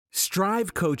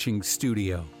Strive Coaching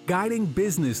Studio, guiding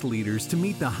business leaders to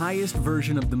meet the highest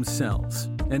version of themselves.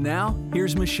 And now,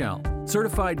 here's Michelle,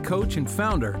 certified coach and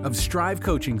founder of Strive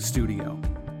Coaching Studio.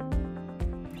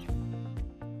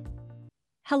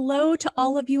 Hello to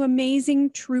all of you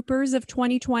amazing troopers of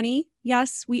 2020.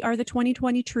 Yes, we are the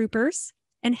 2020 troopers.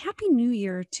 And Happy New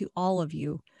Year to all of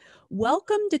you.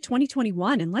 Welcome to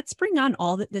 2021, and let's bring on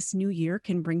all that this new year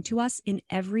can bring to us in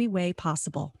every way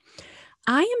possible.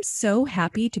 I am so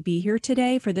happy to be here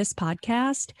today for this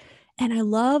podcast, and I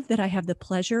love that I have the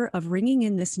pleasure of ringing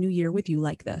in this new year with you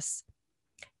like this.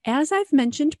 As I've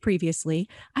mentioned previously,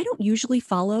 I don't usually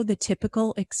follow the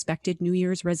typical expected New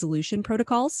Year's resolution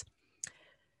protocols.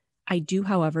 I do,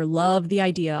 however, love the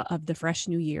idea of the fresh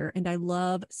new year, and I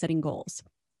love setting goals.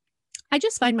 I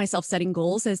just find myself setting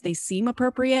goals as they seem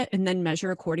appropriate and then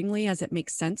measure accordingly as it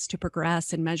makes sense to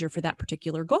progress and measure for that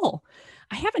particular goal.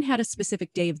 I haven't had a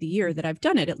specific day of the year that I've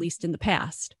done it, at least in the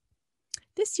past.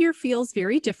 This year feels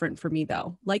very different for me,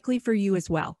 though, likely for you as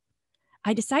well.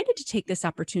 I decided to take this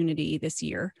opportunity this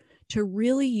year to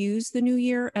really use the new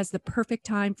year as the perfect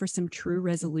time for some true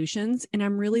resolutions, and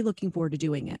I'm really looking forward to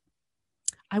doing it.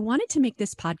 I wanted to make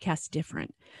this podcast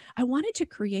different. I wanted to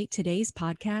create today's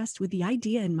podcast with the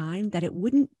idea in mind that it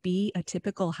wouldn't be a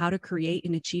typical how to create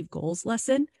and achieve goals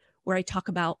lesson where I talk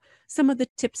about some of the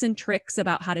tips and tricks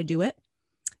about how to do it,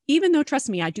 even though, trust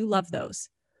me, I do love those.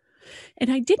 And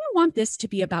I didn't want this to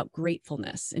be about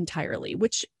gratefulness entirely,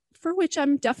 for which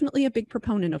I'm definitely a big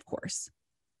proponent, of course.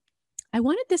 I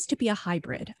wanted this to be a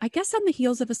hybrid, I guess on the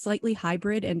heels of a slightly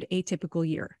hybrid and atypical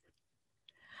year.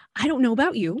 I don't know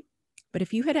about you, but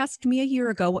if you had asked me a year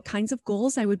ago what kinds of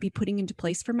goals I would be putting into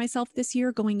place for myself this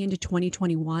year going into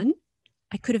 2021,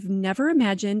 I could have never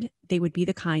imagined they would be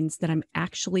the kinds that I'm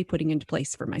actually putting into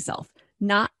place for myself,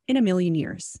 not in a million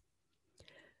years.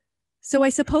 So I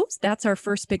suppose that's our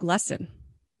first big lesson.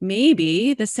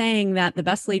 Maybe the saying that the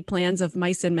best laid plans of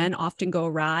mice and men often go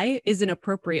awry is an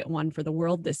appropriate one for the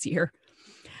world this year.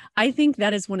 I think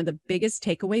that is one of the biggest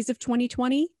takeaways of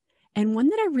 2020 and one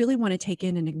that I really want to take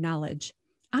in and acknowledge.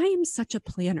 I am such a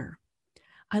planner.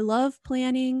 I love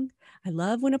planning. I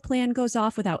love when a plan goes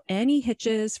off without any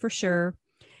hitches, for sure.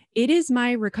 It is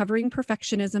my recovering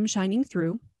perfectionism shining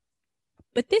through.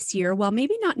 But this year, while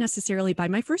maybe not necessarily by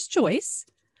my first choice,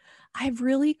 I've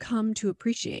really come to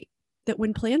appreciate that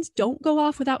when plans don't go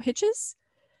off without hitches,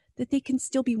 that they can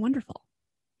still be wonderful.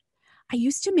 I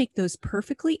used to make those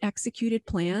perfectly executed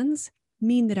plans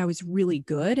mean that I was really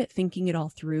good at thinking it all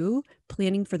through,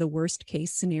 planning for the worst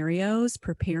case scenarios,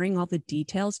 preparing all the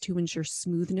details to ensure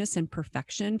smoothness and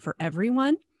perfection for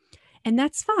everyone. And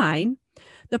that's fine.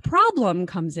 The problem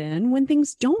comes in when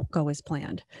things don't go as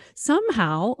planned.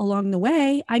 Somehow along the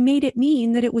way, I made it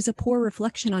mean that it was a poor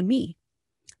reflection on me,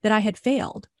 that I had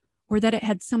failed, or that it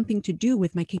had something to do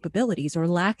with my capabilities or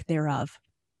lack thereof.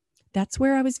 That's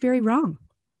where I was very wrong.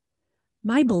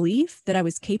 My belief that I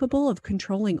was capable of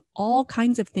controlling all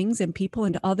kinds of things and people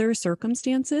and other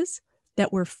circumstances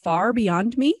that were far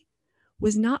beyond me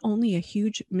was not only a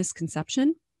huge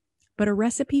misconception, but a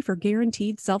recipe for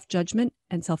guaranteed self-judgment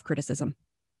and self-criticism.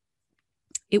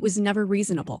 It was never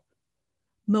reasonable.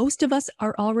 Most of us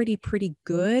are already pretty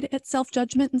good at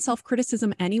self-judgment and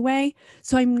self-criticism anyway,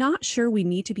 so I'm not sure we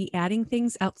need to be adding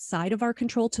things outside of our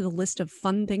control to the list of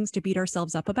fun things to beat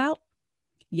ourselves up about.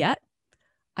 Yet,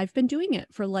 I've been doing it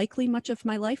for likely much of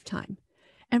my lifetime,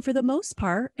 and for the most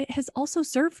part, it has also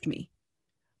served me.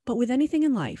 But with anything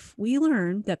in life, we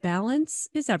learn that balance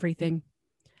is everything.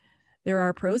 There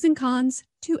are pros and cons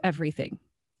to everything.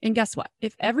 And guess what?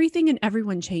 If everything and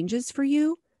everyone changes for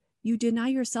you, you deny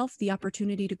yourself the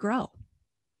opportunity to grow.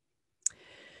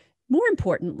 More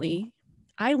importantly,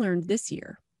 I learned this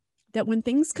year that when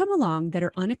things come along that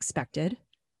are unexpected,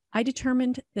 I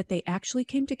determined that they actually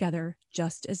came together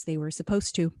just as they were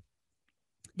supposed to.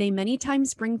 They many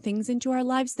times bring things into our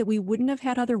lives that we wouldn't have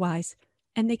had otherwise,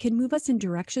 and they can move us in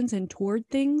directions and toward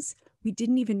things we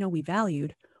didn't even know we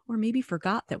valued, or maybe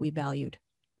forgot that we valued.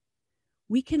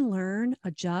 We can learn,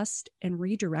 adjust, and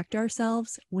redirect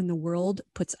ourselves when the world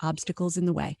puts obstacles in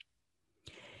the way.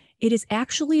 It is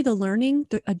actually the learning,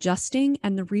 the adjusting,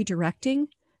 and the redirecting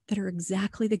that are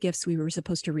exactly the gifts we were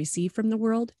supposed to receive from the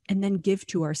world and then give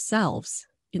to ourselves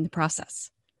in the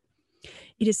process.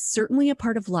 It is certainly a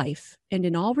part of life, and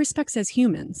in all respects as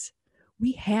humans,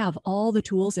 we have all the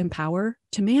tools and power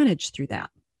to manage through that.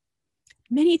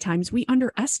 Many times we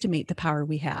underestimate the power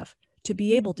we have to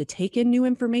be able to take in new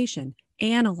information,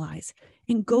 analyze,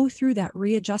 and go through that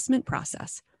readjustment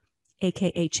process,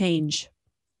 aka change.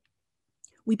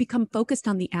 We become focused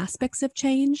on the aspects of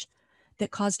change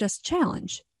that caused us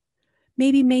challenge,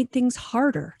 maybe made things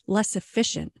harder, less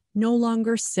efficient, no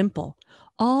longer simple.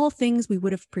 All things we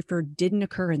would have preferred didn't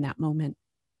occur in that moment.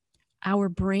 Our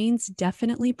brains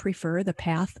definitely prefer the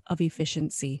path of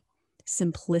efficiency,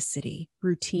 simplicity,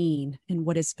 routine, and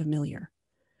what is familiar.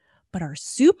 But our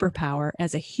superpower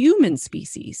as a human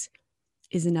species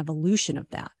is an evolution of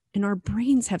that. And our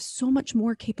brains have so much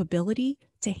more capability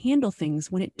to handle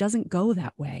things when it doesn't go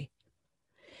that way.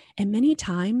 And many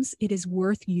times it is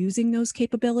worth using those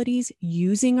capabilities,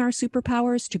 using our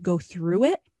superpowers to go through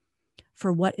it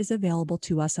for what is available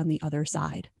to us on the other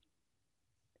side.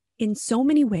 In so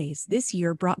many ways, this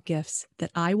year brought gifts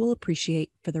that I will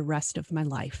appreciate for the rest of my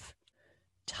life.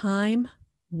 Time,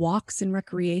 walks and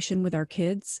recreation with our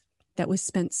kids that was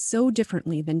spent so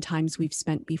differently than times we've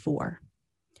spent before.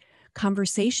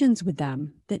 Conversations with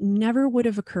them that never would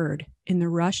have occurred in the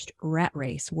rushed rat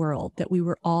race world that we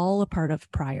were all a part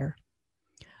of prior.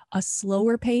 A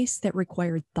slower pace that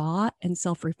required thought and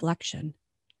self-reflection.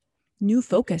 New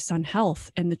focus on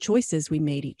health and the choices we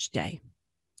made each day.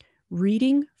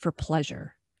 Reading for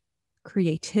pleasure,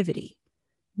 creativity,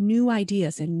 new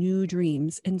ideas and new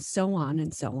dreams, and so on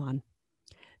and so on.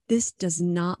 This does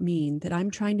not mean that I'm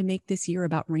trying to make this year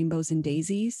about rainbows and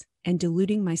daisies and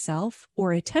deluding myself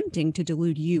or attempting to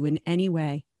delude you in any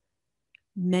way.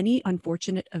 Many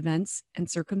unfortunate events and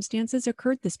circumstances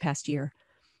occurred this past year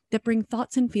that bring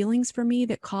thoughts and feelings for me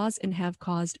that cause and have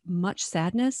caused much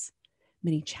sadness,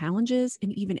 many challenges,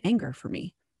 and even anger for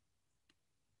me.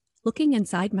 Looking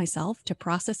inside myself to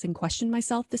process and question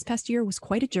myself this past year was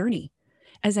quite a journey,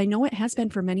 as I know it has been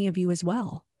for many of you as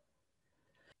well.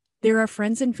 There are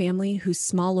friends and family whose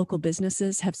small local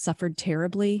businesses have suffered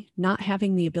terribly, not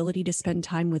having the ability to spend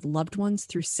time with loved ones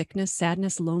through sickness,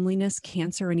 sadness, loneliness,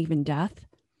 cancer, and even death.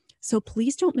 So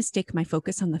please don't mistake my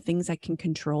focus on the things I can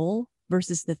control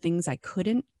versus the things I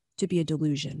couldn't to be a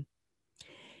delusion.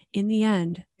 In the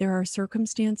end, there are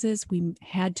circumstances we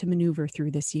had to maneuver through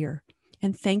this year.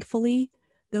 And thankfully,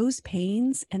 those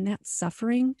pains and that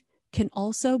suffering can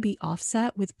also be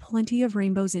offset with plenty of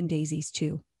rainbows and daisies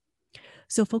too.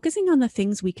 So focusing on the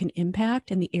things we can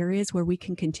impact and the areas where we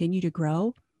can continue to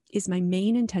grow is my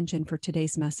main intention for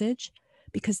today's message,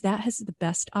 because that has the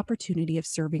best opportunity of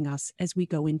serving us as we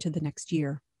go into the next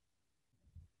year.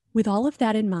 With all of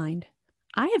that in mind,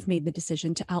 I have made the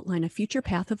decision to outline a future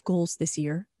path of goals this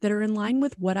year that are in line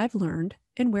with what I've learned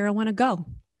and where I want to go,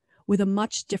 with a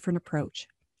much different approach.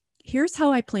 Here's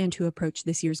how I plan to approach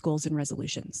this year's goals and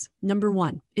resolutions. Number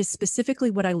 1 is specifically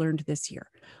what I learned this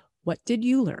year. What did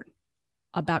you learn?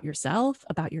 About yourself,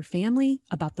 about your family,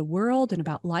 about the world, and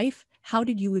about life? How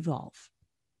did you evolve?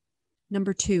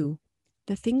 Number 2,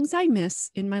 the things I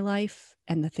miss in my life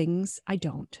and the things I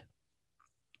don't.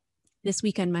 This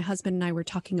weekend, my husband and I were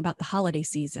talking about the holiday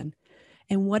season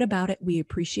and what about it we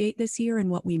appreciate this year and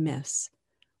what we miss.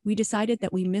 We decided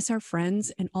that we miss our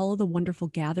friends and all of the wonderful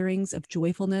gatherings of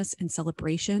joyfulness and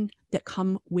celebration that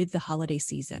come with the holiday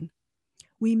season.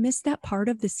 We miss that part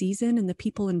of the season and the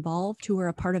people involved who are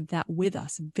a part of that with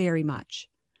us very much.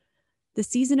 The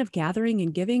season of gathering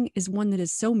and giving is one that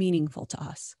is so meaningful to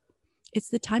us. It's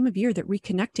the time of year that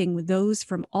reconnecting with those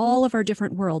from all of our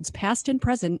different worlds, past and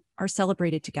present, are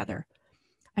celebrated together.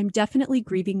 I'm definitely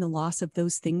grieving the loss of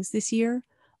those things this year,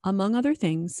 among other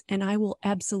things, and I will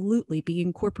absolutely be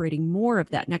incorporating more of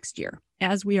that next year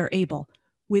as we are able,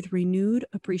 with renewed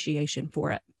appreciation for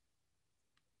it.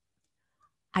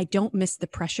 I don't miss the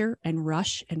pressure and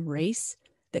rush and race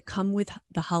that come with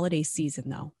the holiday season,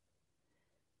 though.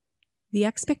 The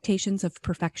expectations of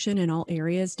perfection in all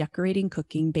areas, decorating,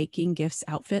 cooking, baking, gifts,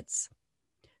 outfits.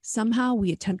 Somehow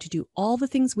we attempt to do all the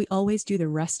things we always do the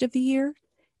rest of the year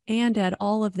and add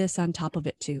all of this on top of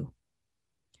it too.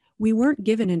 We weren't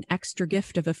given an extra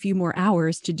gift of a few more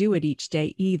hours to do it each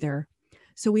day either,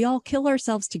 so we all kill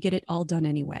ourselves to get it all done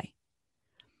anyway.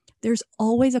 There's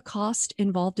always a cost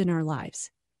involved in our lives.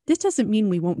 This doesn't mean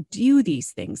we won't do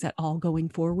these things at all going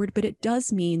forward, but it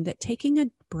does mean that taking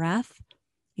a breath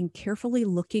and carefully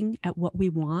looking at what we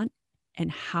want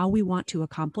and how we want to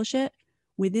accomplish it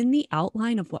within the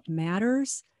outline of what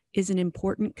matters is an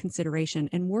important consideration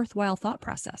and worthwhile thought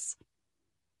process.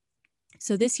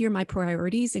 So this year, my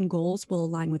priorities and goals will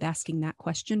align with asking that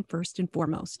question first and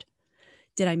foremost.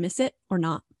 Did I miss it or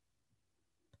not?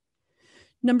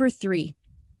 Number 3,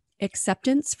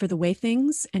 acceptance for the way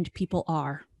things and people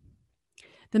are.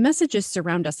 The messages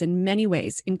surround us in many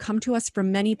ways and come to us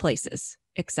from many places.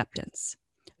 Acceptance.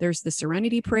 There's the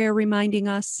Serenity Prayer reminding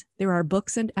us. There are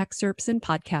books and excerpts and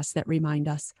podcasts that remind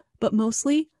us. But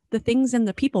mostly, the things and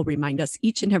the people remind us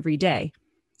each and every day.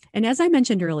 And as I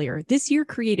mentioned earlier, this year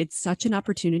created such an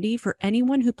opportunity for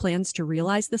anyone who plans to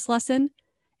realize this lesson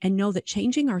and know that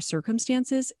changing our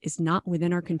circumstances is not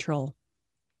within our control.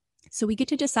 So we get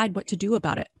to decide what to do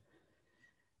about it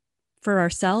for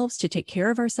ourselves, to take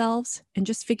care of ourselves, and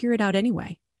just figure it out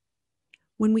anyway.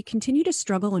 When we continue to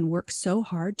struggle and work so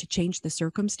hard to change the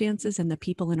circumstances and the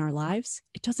people in our lives,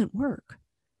 it doesn't work.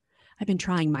 I've been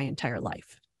trying my entire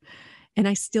life, and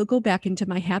I still go back into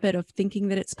my habit of thinking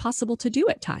that it's possible to do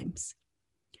at times.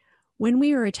 When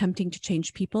we are attempting to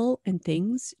change people and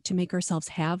things to make ourselves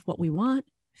have what we want,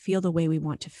 feel the way we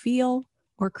want to feel,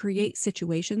 or create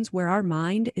situations where our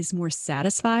mind is more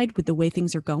satisfied with the way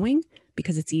things are going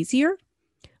because it's easier,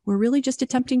 we're really just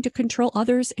attempting to control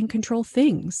others and control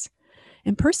things.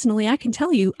 And personally, I can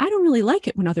tell you, I don't really like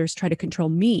it when others try to control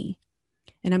me.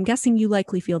 And I'm guessing you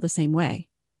likely feel the same way.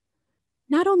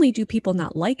 Not only do people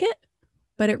not like it,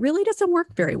 but it really doesn't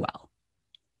work very well.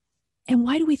 And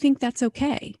why do we think that's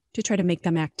okay? To try to make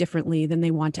them act differently than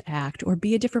they want to act, or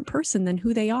be a different person than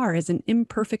who they are as an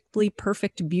imperfectly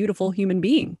perfect, beautiful human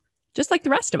being, just like the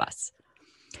rest of us.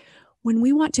 When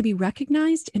we want to be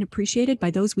recognized and appreciated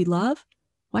by those we love,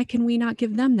 why can we not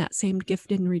give them that same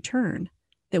gift in return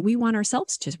that we want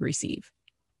ourselves to receive?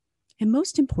 And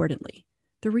most importantly,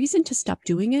 the reason to stop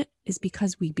doing it is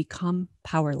because we become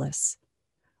powerless.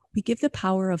 We give the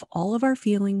power of all of our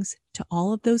feelings to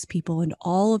all of those people and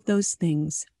all of those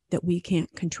things that we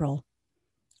can't control.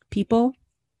 People,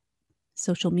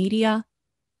 social media,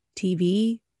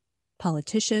 TV,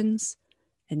 politicians,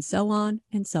 and so on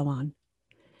and so on.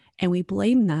 And we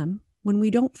blame them when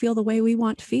we don't feel the way we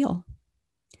want to feel.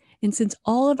 And since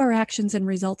all of our actions and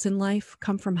results in life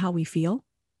come from how we feel,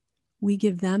 we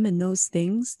give them and those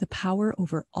things the power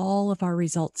over all of our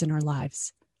results in our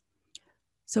lives.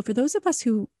 So for those of us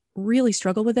who really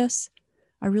struggle with this,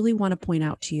 I really want to point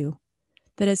out to you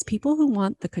that as people who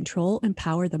want the control and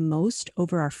power the most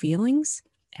over our feelings,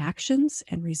 actions,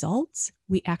 and results,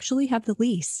 we actually have the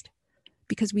least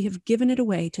because we have given it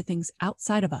away to things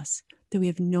outside of us that we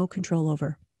have no control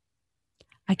over.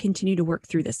 I continue to work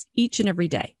through this each and every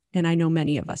day, and I know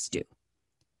many of us do.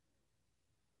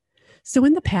 So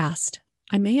in the past,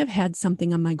 I may have had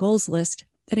something on my goals list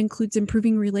that includes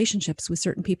improving relationships with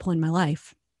certain people in my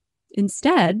life.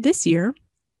 Instead, this year,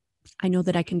 I know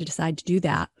that I can decide to do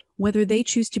that, whether they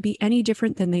choose to be any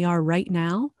different than they are right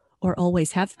now or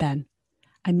always have been.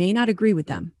 I may not agree with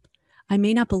them. I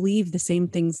may not believe the same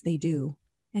things they do,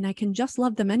 and I can just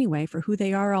love them anyway for who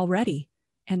they are already,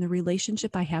 and the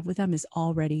relationship I have with them is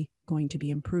already going to be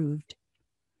improved.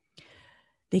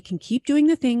 They can keep doing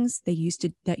the things that used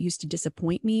to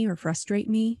disappoint me or frustrate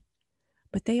me,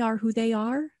 but they are who they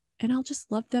are, and I'll just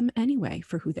love them anyway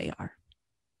for who they are.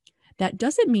 That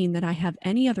doesn't mean that I have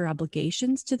any other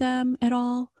obligations to them at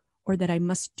all, or that I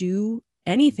must do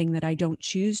anything that I don't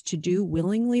choose to do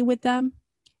willingly with them.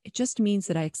 It just means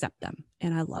that I accept them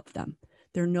and I love them.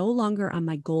 They're no longer on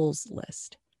my goals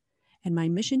list. And my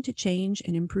mission to change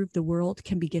and improve the world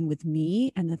can begin with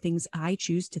me and the things I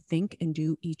choose to think and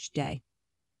do each day.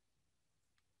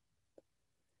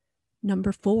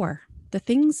 Number 4, the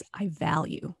things I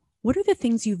value. What are the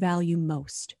things you value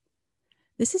most?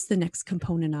 This is the next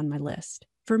component on my list.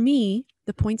 For me,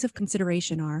 the points of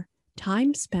consideration are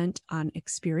time spent on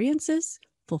experiences,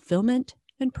 fulfillment,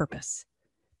 and purpose.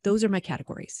 Those are my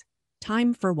categories.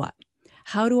 Time for what?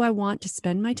 How do I want to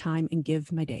spend my time and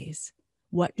give my days?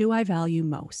 What do I value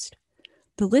most?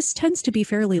 The list tends to be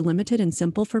fairly limited and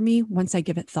simple for me once I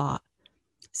give it thought.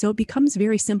 So it becomes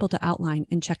very simple to outline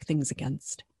and check things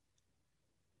against.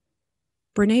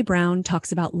 Brené Brown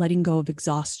talks about letting go of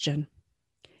exhaustion.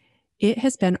 It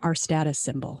has been our status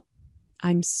symbol.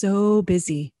 I'm so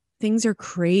busy. Things are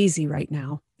crazy right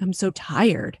now. I'm so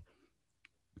tired.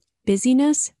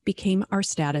 Busyness became our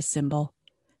status symbol.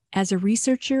 As a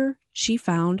researcher, she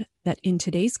found that in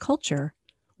today's culture,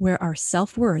 where our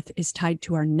self-worth is tied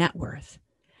to our net worth,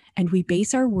 and we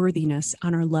base our worthiness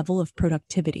on our level of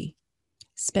productivity,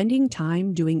 spending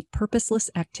time doing purposeless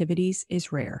activities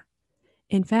is rare.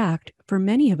 In fact, for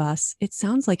many of us, it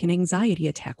sounds like an anxiety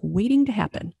attack waiting to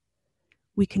happen.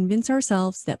 We convince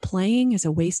ourselves that playing is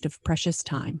a waste of precious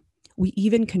time. We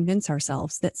even convince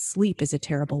ourselves that sleep is a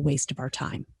terrible waste of our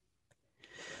time.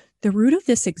 The root of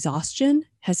this exhaustion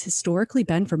has historically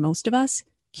been, for most of us,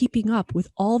 keeping up with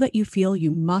all that you feel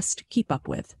you must keep up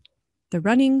with. The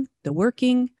running, the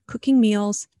working, cooking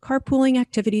meals, carpooling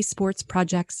activities, sports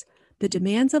projects, the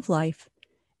demands of life,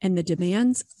 and the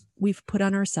demands we've put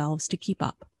on ourselves to keep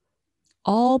up.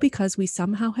 All because we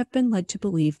somehow have been led to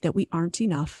believe that we aren't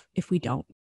enough if we don't.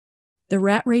 The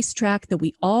rat race track that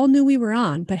we all knew we were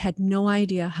on, but had no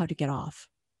idea how to get off.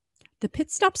 The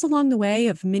pit stops along the way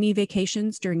of mini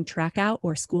vacations during track out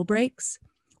or school breaks,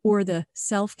 or the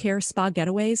self-care spa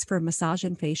getaways for a massage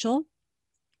and facial,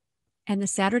 and the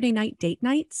Saturday night date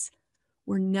nights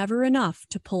were never enough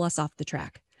to pull us off the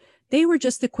track. They were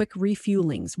just the quick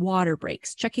refuelings, water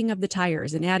breaks, checking of the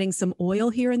tires, and adding some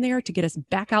oil here and there to get us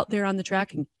back out there on the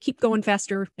track and keep going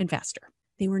faster and faster.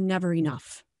 They were never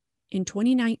enough. In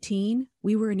 2019,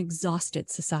 we were an exhausted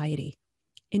society.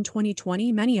 In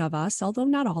 2020, many of us, although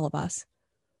not all of us,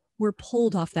 were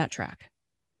pulled off that track.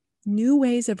 New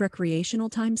ways of recreational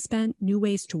time spent, new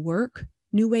ways to work,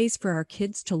 new ways for our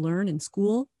kids to learn in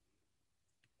school,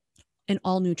 an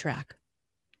all new track.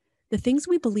 The things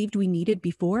we believed we needed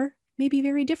before may be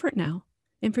very different now.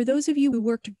 And for those of you who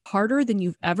worked harder than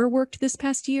you've ever worked this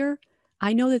past year,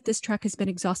 I know that this track has been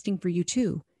exhausting for you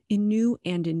too, in new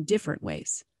and in different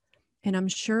ways. And I'm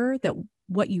sure that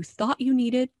what you thought you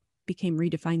needed became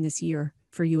redefined this year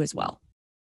for you as well.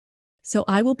 So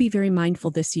I will be very mindful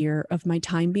this year of my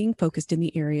time being focused in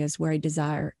the areas where I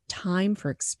desire time for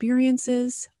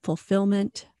experiences,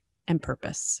 fulfillment, and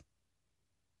purpose.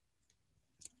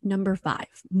 Number 5,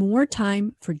 more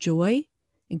time for joy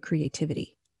and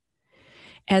creativity.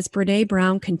 As Brené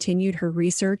Brown continued her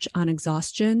research on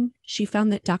exhaustion, she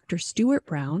found that Dr. Stuart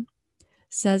Brown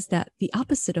says that the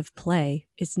opposite of play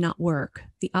is not work.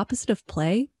 The opposite of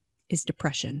play is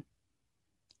depression.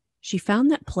 She found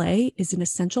that play is an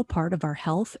essential part of our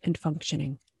health and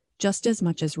functioning, just as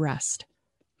much as rest.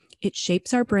 It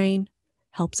shapes our brain,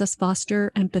 helps us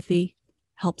foster empathy,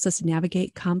 helps us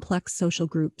navigate complex social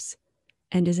groups,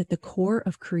 and is at the core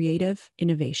of creative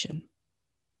innovation.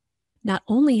 Not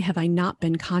only have I not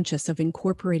been conscious of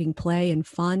incorporating play and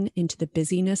fun into the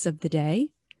busyness of the day,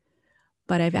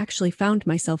 but I've actually found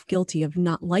myself guilty of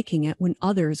not liking it when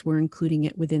others were including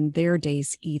it within their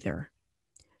days either,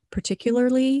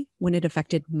 particularly when it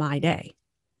affected my day.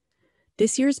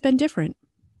 This year's been different.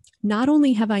 Not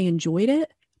only have I enjoyed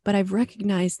it, but I've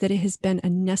recognized that it has been a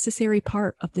necessary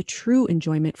part of the true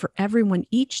enjoyment for everyone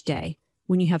each day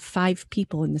when you have 5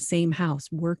 people in the same house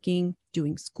working,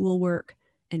 doing schoolwork,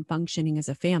 and functioning as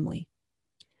a family.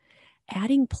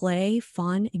 Adding play,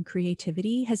 fun, and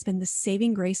creativity has been the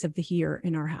saving grace of the year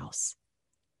in our house.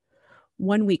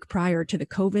 1 week prior to the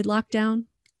COVID lockdown,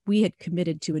 we had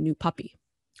committed to a new puppy.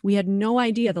 We had no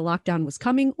idea the lockdown was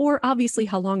coming or obviously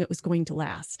how long it was going to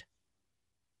last.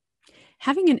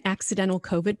 Having an accidental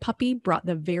COVID puppy brought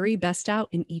the very best out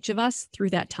in each of us through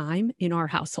that time in our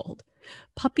household.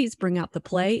 Puppies bring out the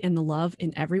play and the love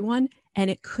in everyone, and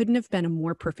it couldn't have been a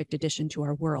more perfect addition to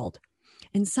our world.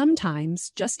 And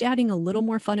sometimes just adding a little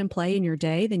more fun and play in your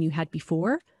day than you had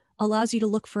before allows you to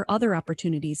look for other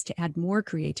opportunities to add more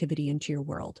creativity into your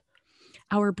world.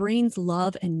 Our brains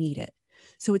love and need it.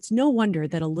 So it's no wonder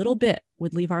that a little bit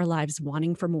would leave our lives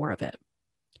wanting for more of it.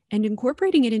 And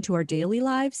incorporating it into our daily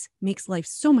lives makes life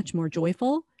so much more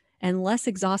joyful and less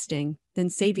exhausting than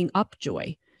saving up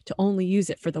joy to only use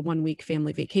it for the 1 week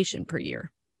family vacation per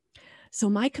year. So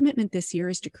my commitment this year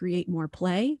is to create more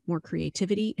play, more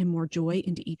creativity, and more joy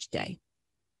into each day.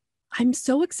 I'm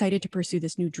so excited to pursue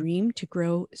this new dream to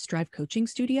grow Strive Coaching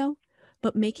Studio,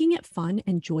 but making it fun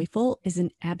and joyful is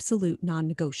an absolute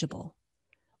non-negotiable.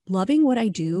 Loving what I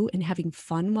do and having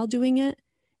fun while doing it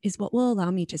is what will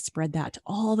allow me to spread that to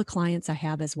all the clients I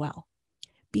have as well.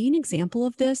 Being an example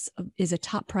of this is a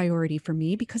top priority for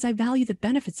me because I value the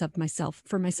benefits of myself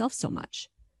so much.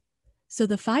 So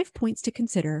the 5 points to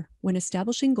consider when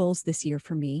establishing goals this year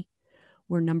for me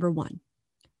were: number 1,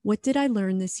 what did I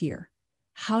learn this year?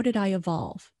 How did I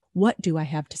evolve? What do I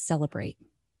have to celebrate?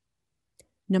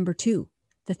 Number 2,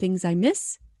 the things I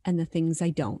miss and the things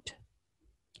I don't.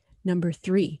 Number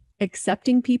 3,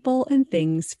 accepting people and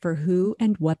things for who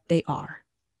and what they are.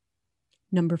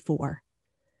 Number 4,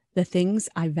 the things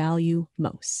I value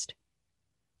most.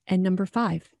 And number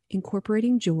 5,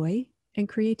 incorporating joy and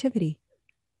creativity.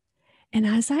 And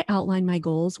as I outline my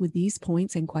goals with these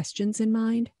points and questions in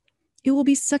mind, it will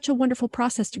be such a wonderful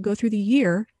process to go through the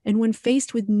year. And when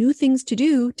faced with new things to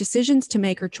do, decisions to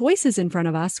make, or choices in front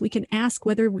of us, we can ask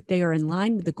whether they are in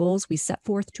line with the goals we set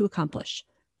forth to accomplish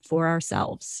for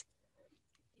ourselves.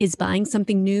 Is buying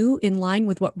something new in line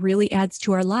with what really adds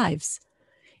to our lives?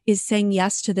 Is saying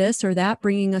yes to this or that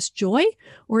bringing us joy,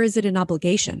 or is it an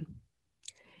obligation?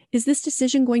 Is this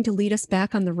decision going to lead us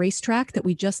back on the racetrack that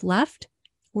we just left?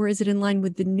 Or is it in line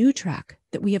with the new track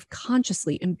that we have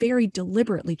consciously and very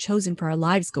deliberately chosen for our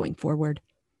lives going forward?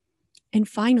 And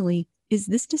finally, is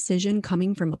this decision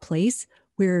coming from a place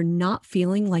where we're not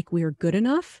feeling like we're good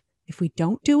enough if we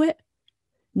don't do it?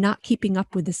 Not keeping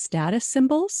up with the status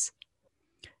symbols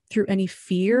through any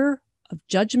fear of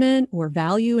judgment or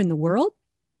value in the world?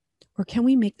 Or can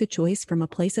we make the choice from a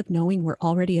place of knowing we're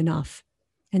already enough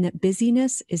and that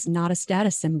busyness is not a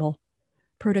status symbol?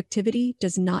 Productivity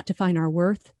does not define our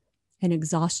worth, and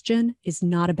exhaustion is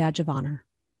not a badge of honor.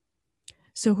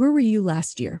 So who were you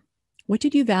last year? What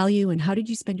did you value and how did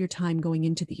you spend your time going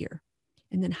into the year?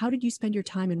 And then how did you spend your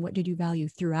time and what did you value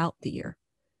throughout the year?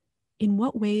 In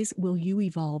what ways will you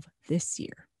evolve this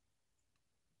year?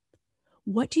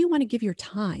 What do you want to give your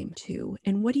time to?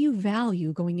 And what do you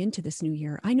value going into this new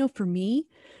year? I know for me,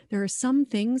 there are some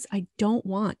things I don't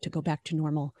want to go back to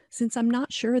normal since I'm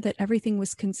not sure that everything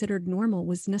was considered normal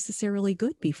was necessarily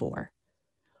good before.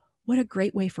 What a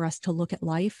great way for us to look at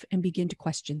life and begin to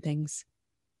question things.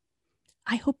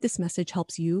 I hope this message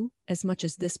helps you as much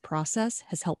as this process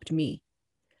has helped me.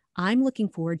 I'm looking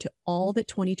forward to all that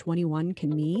 2021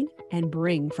 can mean and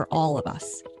bring for all of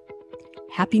us.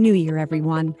 Happy New Year,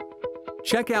 everyone.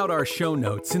 Check out our show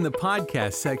notes in the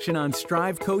podcast section on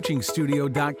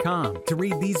strivecoachingstudio.com to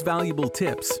read these valuable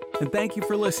tips. And thank you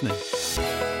for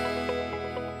listening.